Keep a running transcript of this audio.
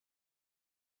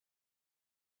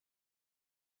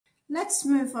let's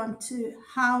move on to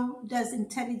how does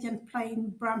intelligence play in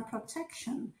brand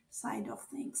protection side of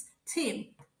things. Tim,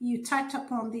 you touched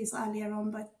upon this earlier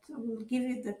on, but we'll give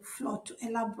you the floor to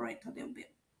elaborate a little bit.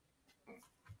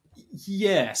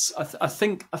 Yes, I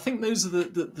think those are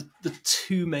the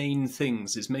two main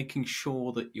things: is making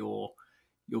sure that your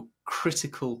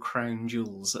critical crown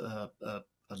jewels are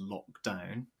locked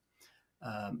down.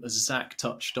 As Zach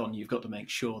touched on, you've got to make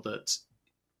sure that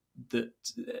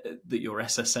your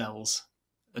SSLs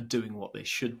are doing what they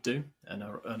should do, and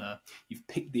you've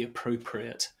picked the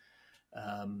appropriate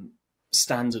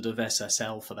standard of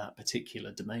SSL for that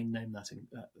particular domain name. That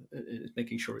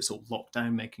making sure it's all locked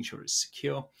down, making sure it's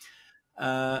secure,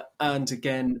 and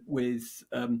again with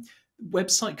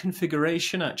website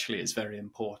configuration, actually, is very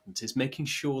important. Is making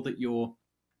sure that your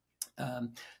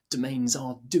domains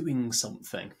are doing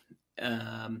something.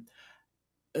 And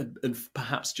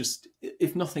perhaps just,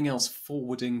 if nothing else,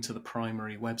 forwarding to the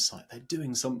primary website. They're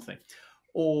doing something.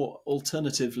 Or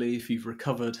alternatively, if you've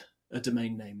recovered a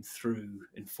domain name through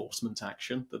enforcement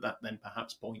action, that then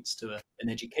perhaps points to an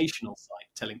educational site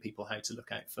telling people how to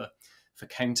look out for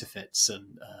counterfeits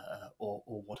and or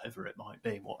whatever it might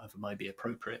be, whatever might be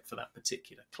appropriate for that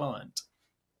particular client.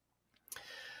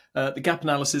 The gap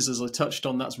analysis, as I touched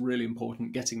on, that's really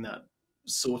important, getting that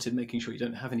sorted, making sure you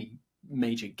don't have any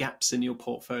major gaps in your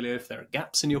portfolio. If there are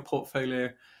gaps in your portfolio,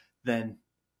 then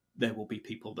there will be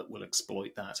people that will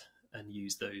exploit that and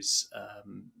use those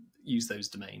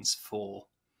domains for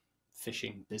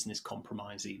phishing, business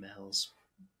compromise emails,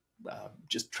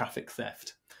 just traffic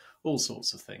theft, all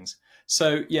sorts of things.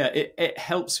 So yeah, it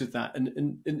helps with that,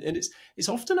 and it's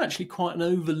often actually quite an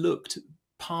overlooked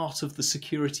part of the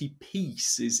security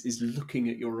piece is looking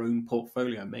at your own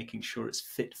portfolio and making sure it's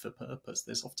fit for purpose.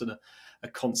 There's often a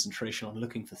concentration on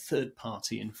looking for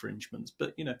third-party infringements,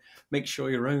 but make sure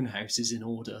your own house is in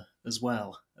order as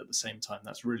well at the same time.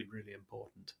 That's really, really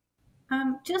important.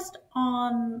 Just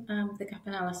on the gap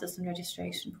analysis and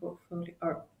registration portfolio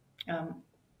or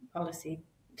policy,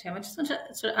 Tim, I just want to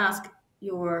sort of ask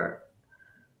your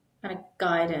kind of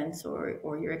guidance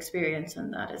or your experience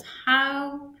on that. Is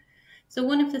how. So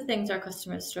one of the things our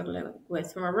customers struggle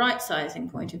with from a right sizing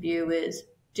point of view is,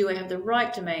 do I have the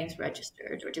right domains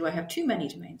registered or do I have too many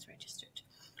domains registered?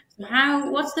 So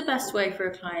what's the best way for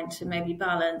a client to maybe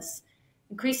balance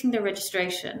increasing their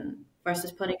registration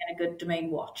versus putting in a good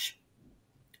domain watch?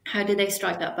 How do they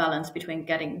strike that balance between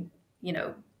getting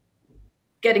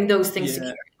those things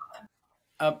secured?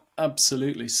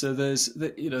 Absolutely. So there's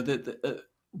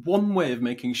one way of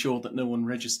making sure that no one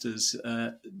registers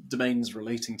domains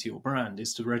relating to your brand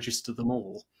is to register them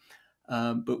all.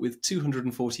 But with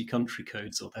 240 country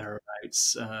codes or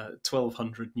thereabouts,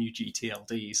 1,200 new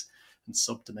GTLDs and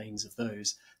subdomains of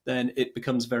those, then it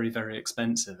becomes very, very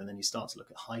expensive. And then you start to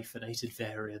look at hyphenated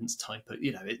variants,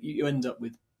 you end up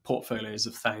with portfolios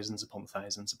of thousands upon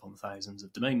thousands upon thousands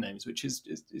of domain names, which is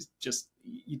just,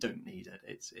 you don't need it.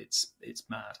 It's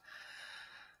mad.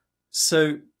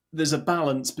 So there's a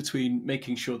balance between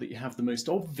making sure that you have the most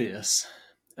obvious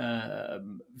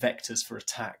vectors for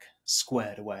attack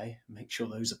squared away, make sure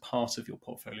those are part of your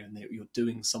portfolio and that you're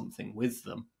doing something with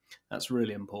them. That's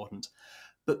really important.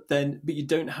 But you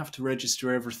don't have to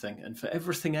register everything. And for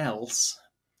everything else,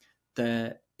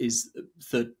 there is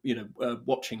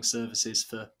watching services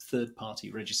for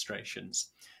third-party registrations.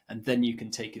 And then you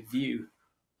can take a view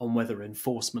on whether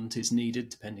enforcement is needed,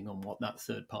 depending on what that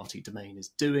third-party domain is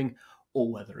doing, or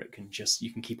whether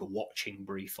you can keep a watching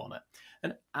brief on it.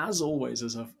 And as always,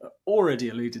 as I've already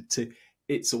alluded to,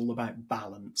 it's all about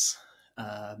balance.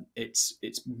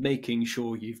 It's making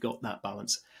sure you've got that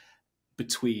balance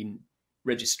between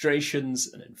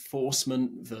registrations and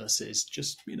enforcement versus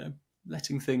just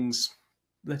letting things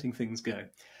go.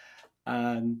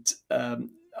 And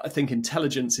I think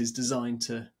intelligence is designed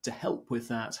to help with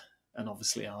that, and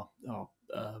obviously our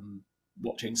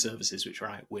watching services, which are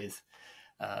out with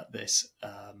this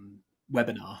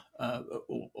webinar,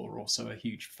 are also a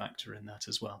huge factor in that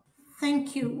as well.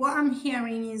 Thank you. What I'm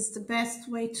hearing is the best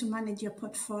way to manage your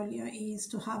portfolio is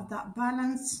to have that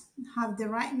balance, have the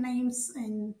right names,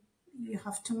 and you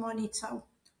have to monitor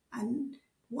and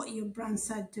what your brands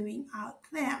are doing out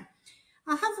there.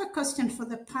 I have a question for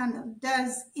the panel.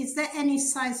 Is there any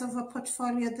size of a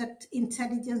portfolio that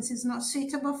intelligence is not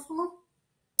suitable for?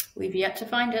 We've yet to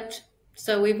find it.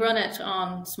 So we've run it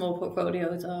on small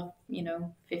portfolios of,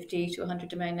 50 to 100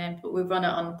 domain names, but we've run it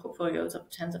on portfolios of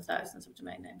tens of thousands of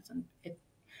domain names, and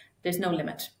there's no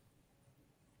limit.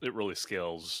 It really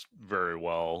scales very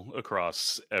well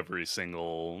across every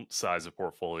single size of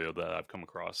portfolio that I've come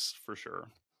across, for sure.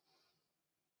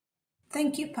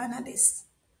 Thank you, panelists.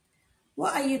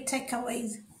 What are your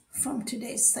takeaways from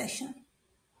today's session.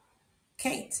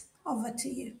 Kate, over to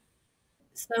you.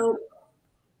 So,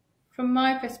 from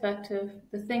my perspective,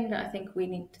 the thing that I think we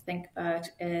need to think about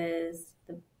is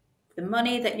the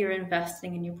money that you're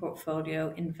investing in your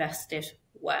portfolio, invest it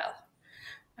well.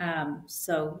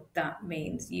 So that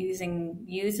means use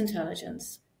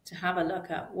intelligence to have a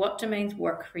look at what domains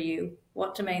work for you,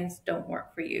 what domains don't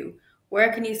work for you,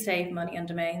 where can you save money on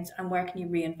domains, and where can you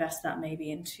reinvest that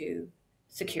maybe into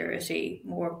security,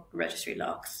 more registry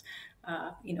locks,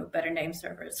 better name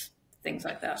servers, things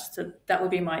like that. So that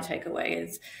would be my takeaway: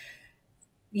 is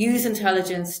use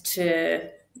intelligence to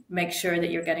make sure that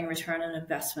you're getting return on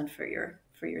investment for your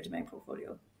domain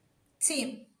portfolio.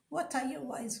 Tim, what are your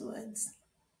wise words?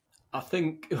 I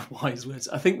think wise words.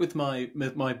 I think with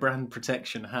my brand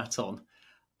protection hat on,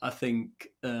 I think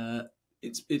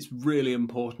it's really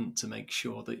important to make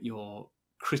sure that your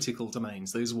critical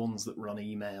domains, those ones that run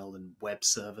email and web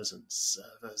servers and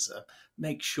servers,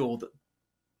 make sure that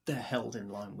they're held in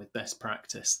line with best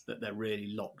practice, that they're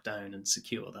really locked down and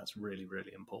secure. That's really,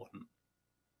 really important.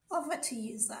 Over to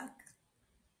you, Zach.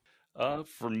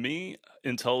 For me,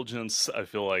 intelligence, I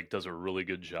feel like, does a really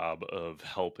good job of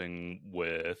helping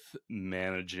with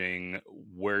managing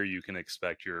where you can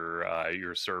expect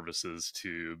your services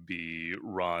to be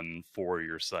run for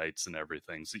your sites and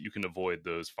everything, so you can avoid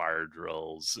those fire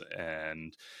drills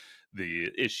and the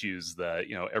issues that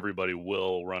everybody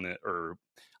will run it, or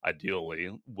ideally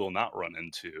will not run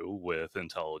into with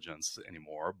intelligence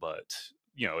anymore. But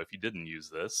if you didn't use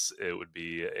this, it would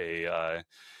be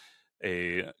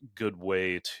a good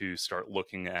way to start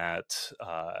looking at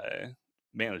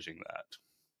managing that.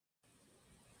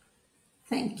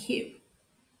 Thank you.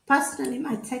 Personally,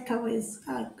 my takeaways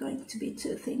are going to be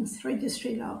two things: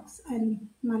 registry logs and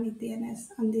managed DNS,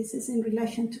 and this is in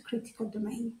relation to critical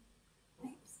domain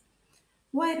names.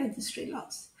 Why registry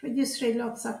logs? Registry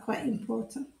logs are quite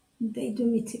important. They do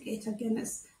mitigate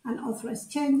against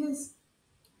unauthorized changes,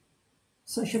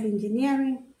 social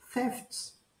engineering,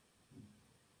 thefts,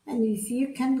 and if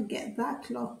you can get that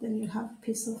log, then you have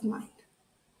peace of mind.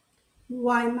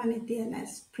 Why managed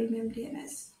DNS, premium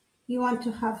DNS? You want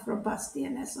to have robust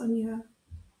DNS on your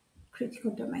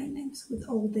critical domain names with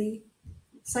all the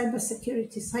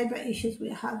cyber issues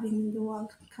we're having in the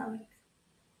world currently.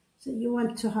 So you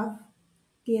want to have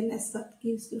DNS that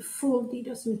gives you full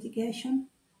DDoS mitigation,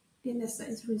 DNS that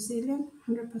is resilient,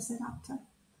 100% uptime.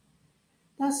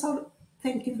 That's all.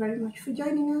 Thank you very much for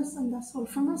joining us, and that's all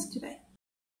from us today.